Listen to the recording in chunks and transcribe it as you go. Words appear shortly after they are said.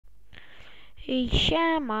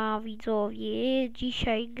Siema widzowie,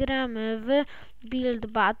 dzisiaj gramy w Build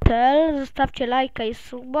Battle. Zostawcie lajka i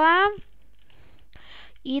suba.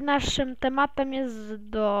 I naszym tematem jest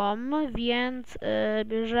dom, więc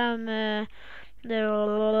bierzemy,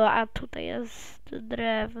 a tutaj jest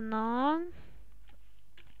drewno,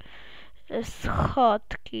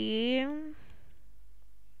 schodki,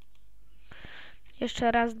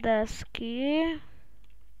 jeszcze raz deski,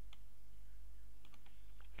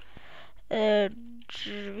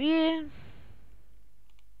 drzwi,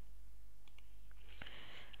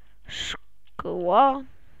 szkło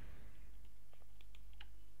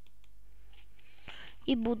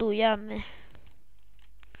i budujemy.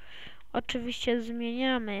 Oczywiście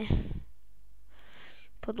zmieniamy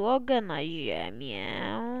podłogę na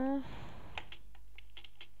ziemię.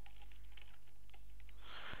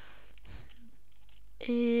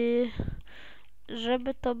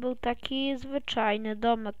 Żeby to był taki zwyczajny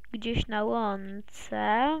domek gdzieś na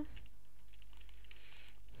łące.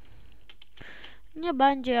 Nie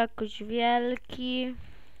będzie jakoś wielki.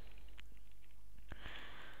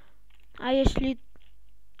 A jeśli...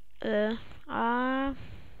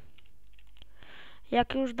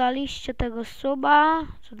 jak już daliście tego suba,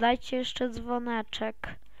 to dajcie jeszcze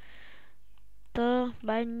dzwoneczek.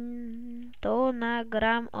 To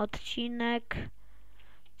nagram odcinek.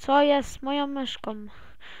 Co jest z moją myszką?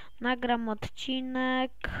 Nagram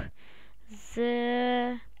odcinek z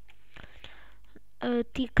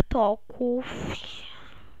TikToków.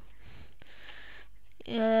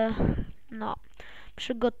 No,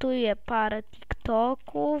 przygotuję parę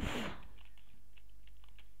TikToków.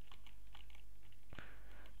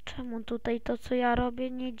 Czemu tutaj to, co ja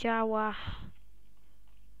robię, nie działa?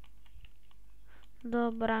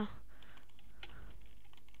 Dobra.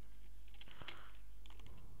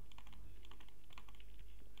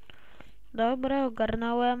 Dobra,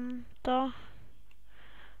 ogarnąłem to.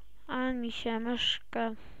 A mi się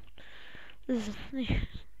myszka...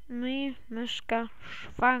 mi myszka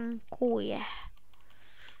szwankuje.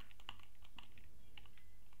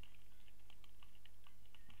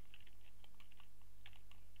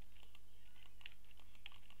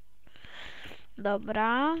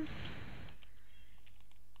 Dobra.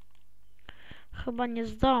 Chyba nie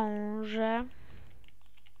zdążę.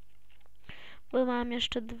 Bo mam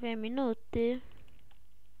jeszcze 2 minuty.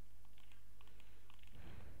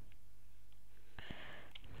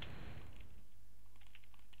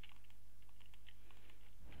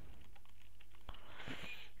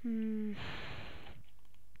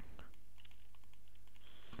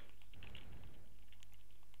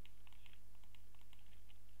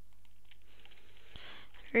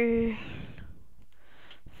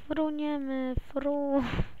 Fruniemy,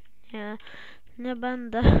 nie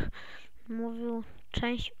będę mówił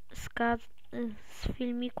część z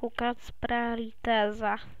filmiku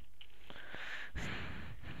Kokscraft.pl.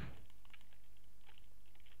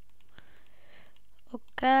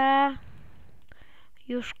 Okej.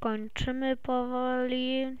 Już kończymy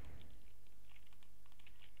powoli.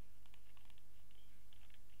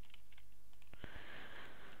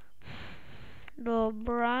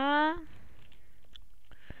 Dobra.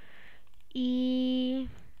 I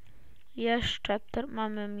jeszcze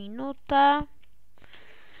mamy minutę.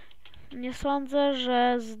 Nie sądzę,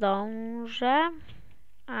 że zdążę,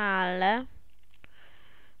 ale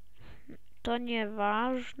to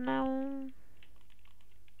nieważne.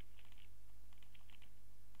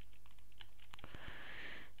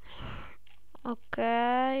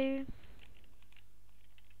 Okej.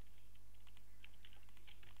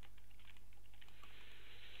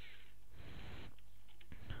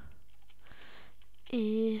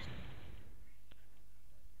 I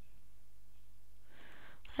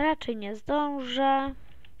raczej nie zdążę.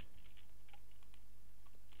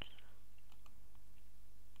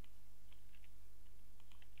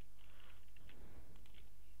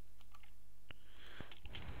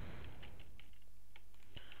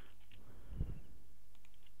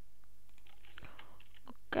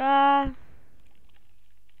 Okej.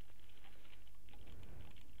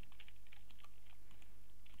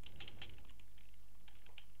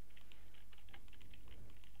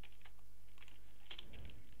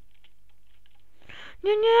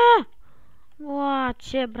 Nie!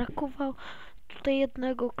 Łacie, brakowało tutaj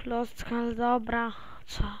jednego klocka, ale dobra,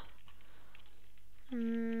 co?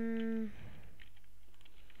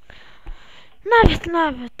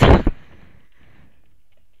 Nawet.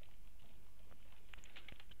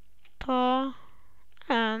 To...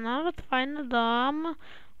 nawet fajny dom.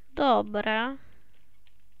 Dobra.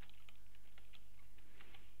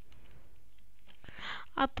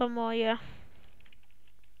 A to moje.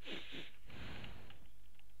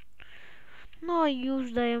 No i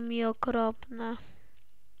już dają mi okropne.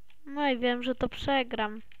 No i wiem, że to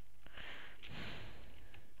przegram.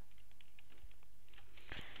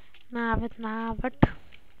 Nawet.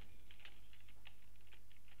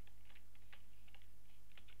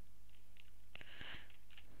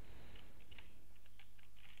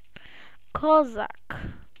 Kozak.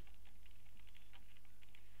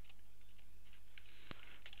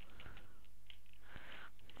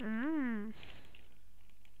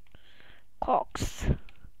 Koks.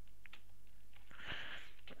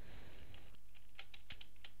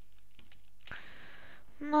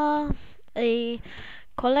 No i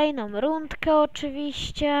kolejną rundkę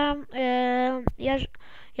oczywiście.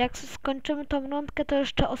 Jak skończymy tą rundkę, to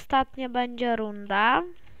jeszcze ostatnia będzie runda.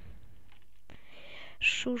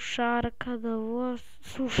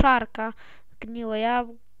 Suszarka, gniłe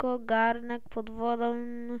jabłko, garnek pod wodą,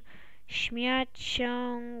 śmiać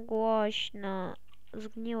się głośno,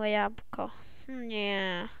 zgniłe jabłko.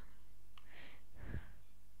 Nie.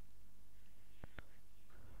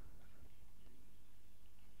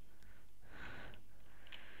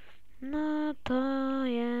 No to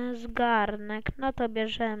jest garnek, no to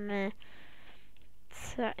bierzemy.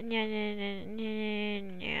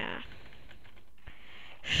 Nie.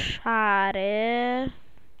 Szary.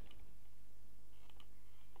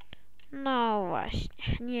 No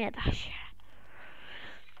właśnie, nie da się.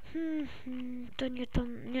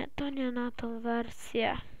 To nie na tą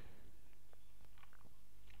wersję.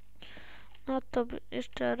 No to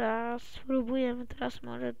jeszcze raz spróbujemy teraz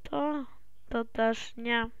może to. To też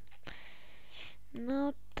nie.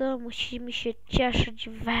 No to musimy się cieszyć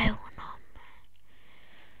wełną.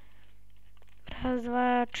 Raz,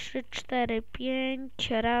 dwa, trzy, cztery, pięć.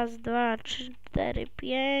 Raz, dwa, trzy, cztery,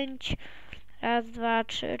 pięć. Raz, dwa,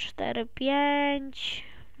 trzy, cztery, pięć.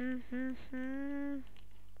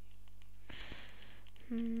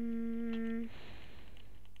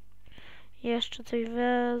 Jeszcze coś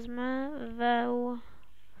wezmę.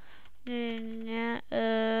 Nie.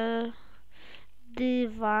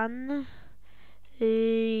 Dywan.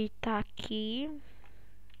 Taki.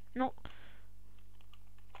 No.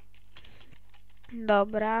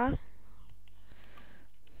 Dobra.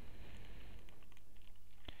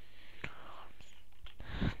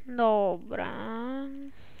 Dobra.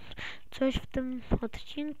 Coś w tym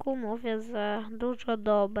odcinku mówię za dużo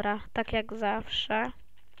dobra, tak jak zawsze.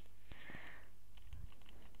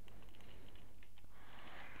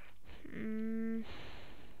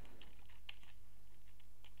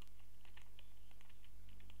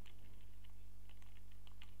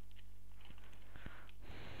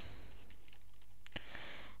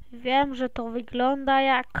 Wiem, że to wygląda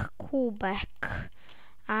jak kubek,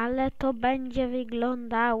 ale to będzie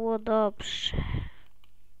wyglądało dobrze.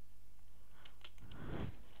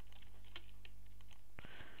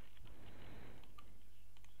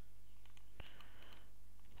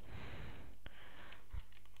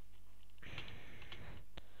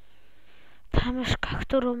 Ta myszka,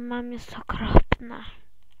 którą mam, jest okropna.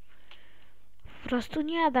 Po prostu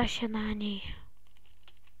nie da się na niej.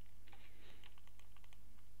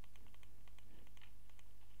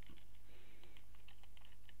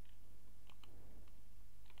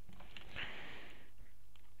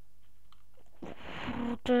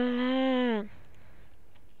 Kurde.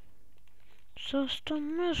 Co z tą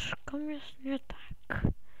myszką jest nie tak?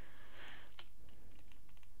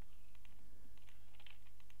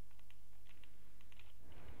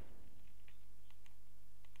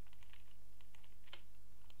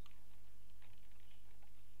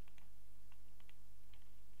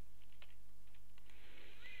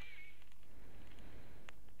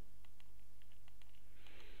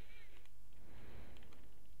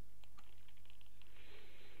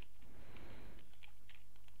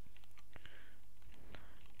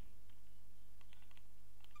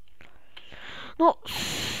 No.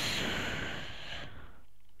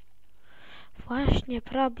 Właśnie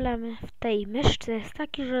problem w tej myszce jest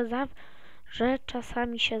taki, że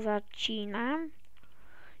czasami się zacina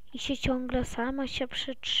i się ciągle sama się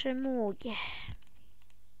przytrzymuje.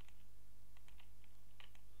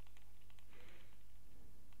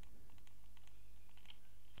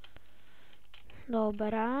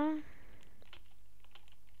 Dobra.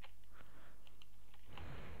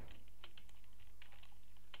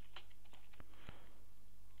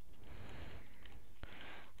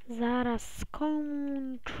 Zaraz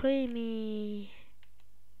skończymy.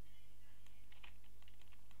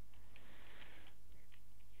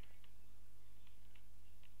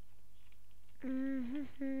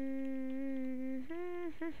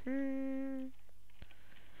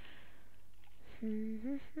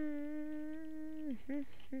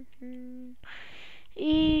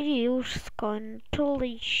 I już już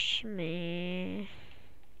skończyliśmy.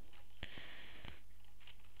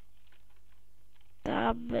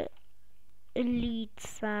 Tablica.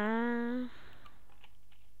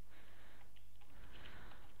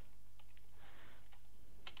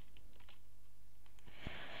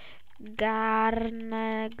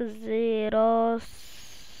 Garnek z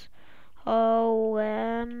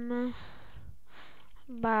rosołem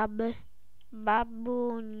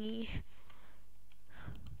babuni.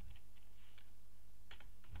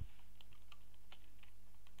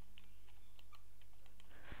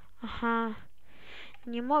 Aha,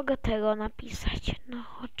 nie mogę tego napisać. No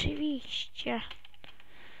oczywiście.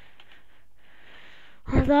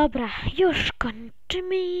 No dobra, już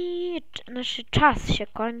kończymy. Znaczy czas się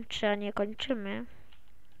kończy, a nie kończymy.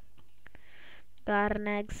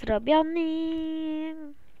 Garnek zrobiony.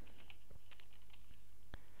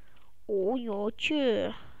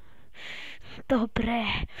 Ujocie. Dobre.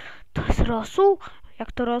 To jest rosół?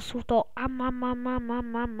 Jak to rosół, to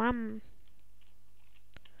mam.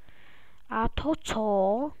 A to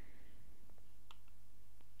co?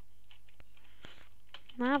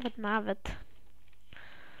 Nawet.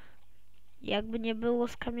 Jakby nie było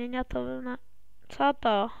z kamienia, to by na... Co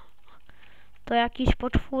to? To jakiś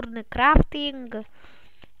poczwórny crafting?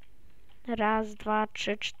 Raz, dwa,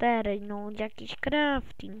 trzy, cztery. No, jakiś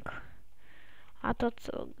crafting. A to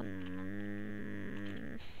co?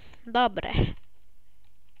 Dobre.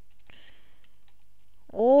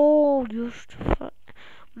 O, już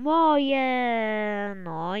moje.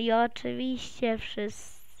 No i oczywiście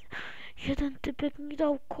wszyscy. Jeden typek mi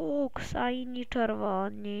dał koksa, inni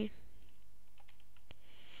czerwoni.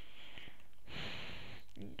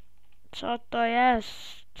 Co to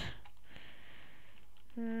jest?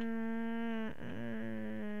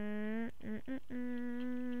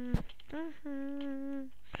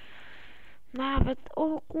 Nawet,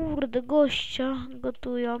 o kurde, gościa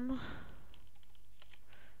gotują.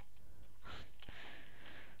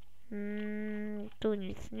 Tu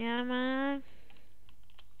nic nie ma.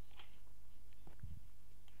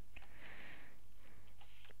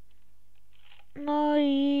 No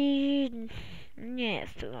i nie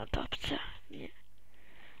jest tu na topce. Nie.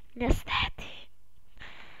 Niestety.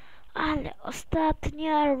 Ale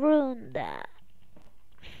ostatnia runda.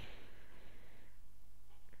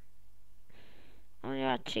 O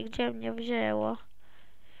jacie, gdzie mnie wzięło?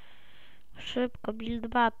 Szybko, build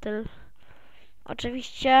battle.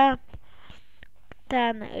 Oczywiście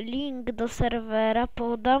ten link do serwera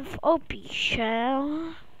podam w opisie.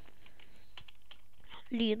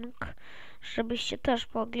 Link, żebyście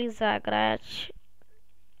też mogli zagrać.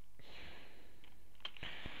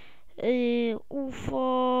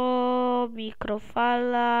 UFO,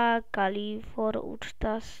 mikrofala, kalifor,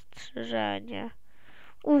 uczta, strzyżenie.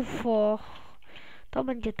 UFO. To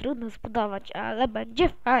będzie trudno zbudować, ale będzie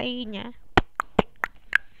fajnie.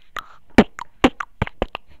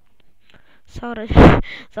 Sorry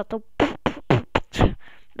za to.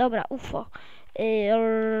 Dobra, UFO.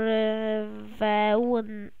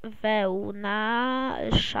 Wełna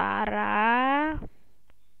szara.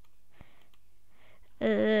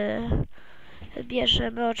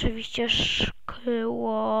 Bierzemy oczywiście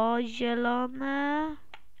szkło zielone.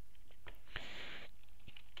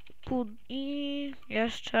 I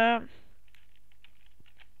jeszcze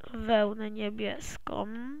wełnę niebieską.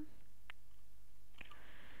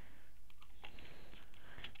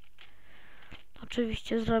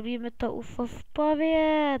 Oczywiście zrobimy to UFO w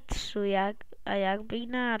powietrzu, a jakby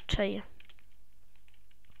inaczej.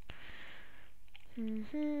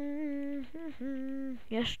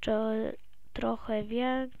 Jeszcze trochę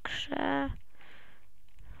większe.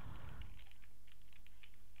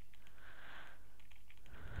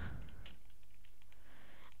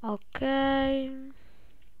 Okej.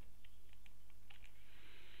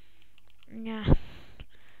 Nie.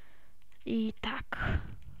 I tak.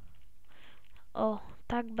 O,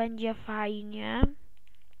 tak będzie fajnie.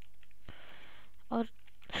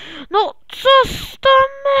 No, co z tą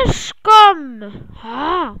myszką?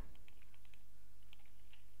 Ha!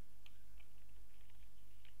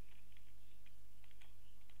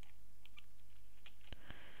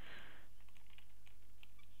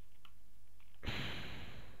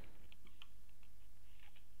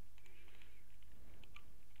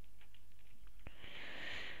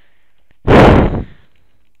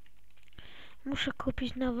 Muszę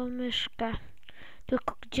kupić nową myszkę.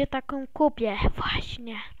 Tylko gdzie taką kupię?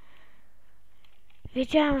 Właśnie.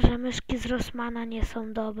 Wiedziałam, że myszki z Rossmana nie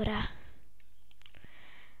są dobre.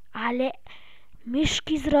 Ale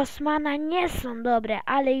myszki z Rossmana nie są dobre,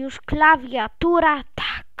 ale już klawiatura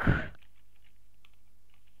tak.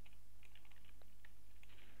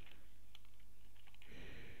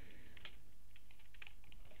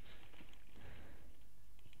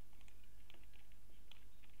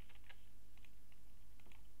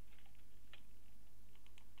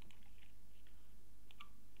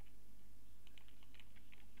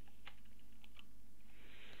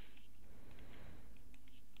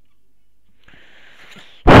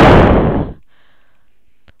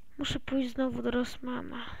 pójść znowu do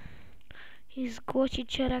Rossmana i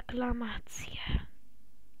zgłosić reklamację.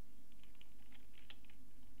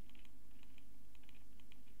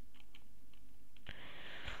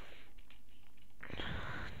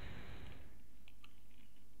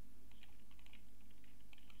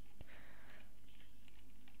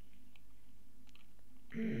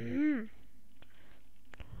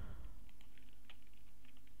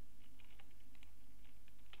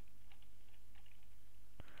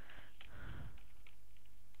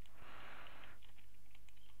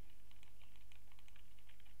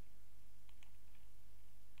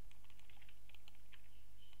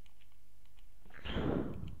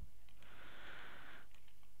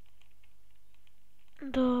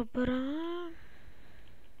 Dobra.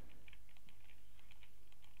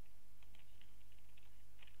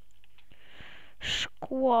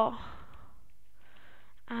 Szkło.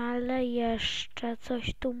 Ale jeszcze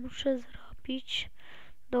coś tu muszę zrobić.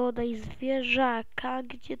 Dodaj zwierzaka.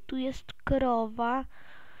 Gdzie tu jest krowa?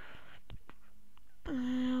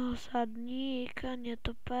 Osadnika,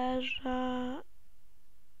 nietoperza.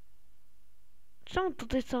 Czemu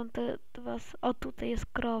tutaj są te dwa? O, tutaj jest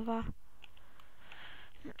krowa.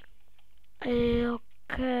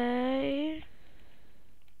 Okej.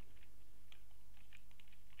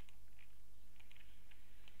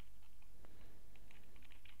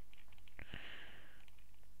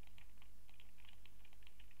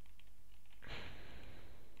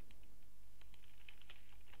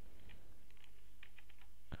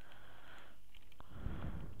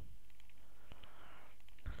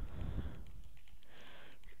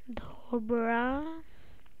 Dobra.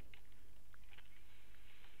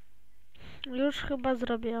 Już chyba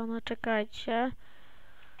zrobione, czekajcie.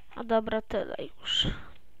 A dobra, tyle już.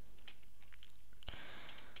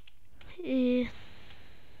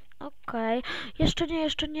 Okej.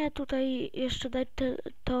 Jeszcze nie, tutaj jeszcze daj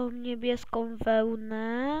tą niebieską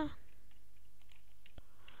wełnę.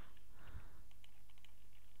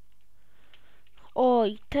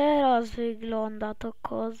 Oj, teraz wygląda to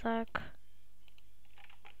kozak.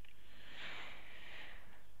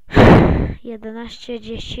 11,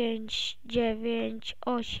 10, 9,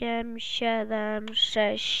 8, 7,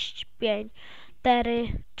 6, 5, 4,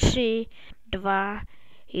 3, 2,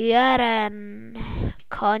 1.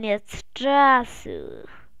 Koniec czasu.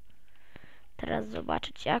 Teraz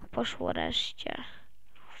zobaczyć, jak poszło reszcie.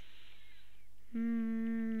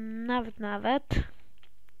 Nawet.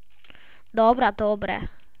 Dobra, dobre.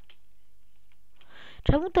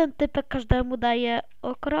 Czemu ten typek każdemu daje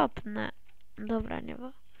okropne? Dobra, nie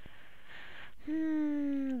ma.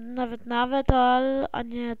 Nawet, ale... A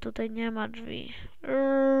nie, tutaj nie ma drzwi.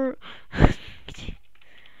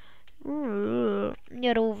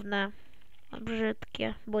 Nierówne.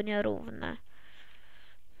 Brzydkie, bo nierówne.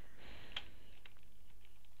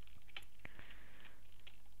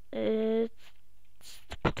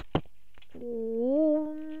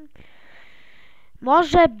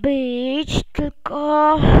 Może być,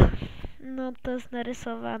 tylko... No to jest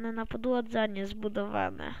narysowane na podłodze, a nie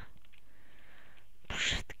zbudowane.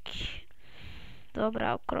 Brzydki.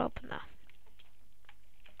 Dobra, okropna.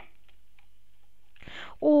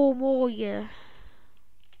 O, moje.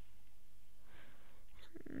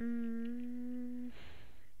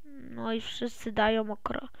 No i wszyscy dają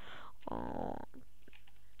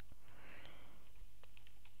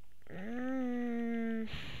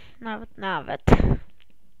Nawet.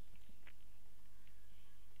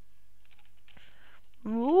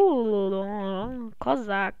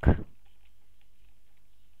 Kozak.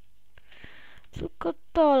 Tylko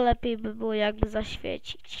to lepiej by było jakby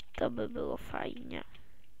zaświecić. To by było fajnie.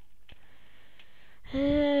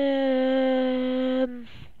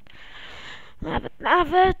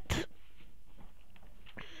 Nawet.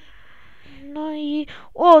 No i...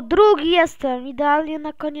 O, drugi jestem. Idealnie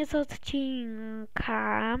na koniec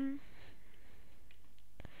odcinka.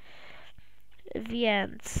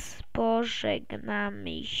 Więc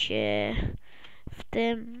pożegnamy się w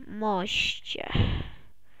tym moście.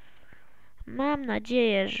 Mam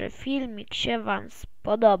nadzieję, że filmik się wam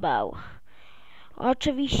spodobał.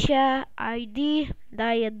 Oczywiście ID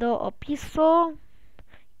daję do opisu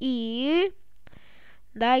i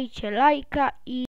dajcie lajka i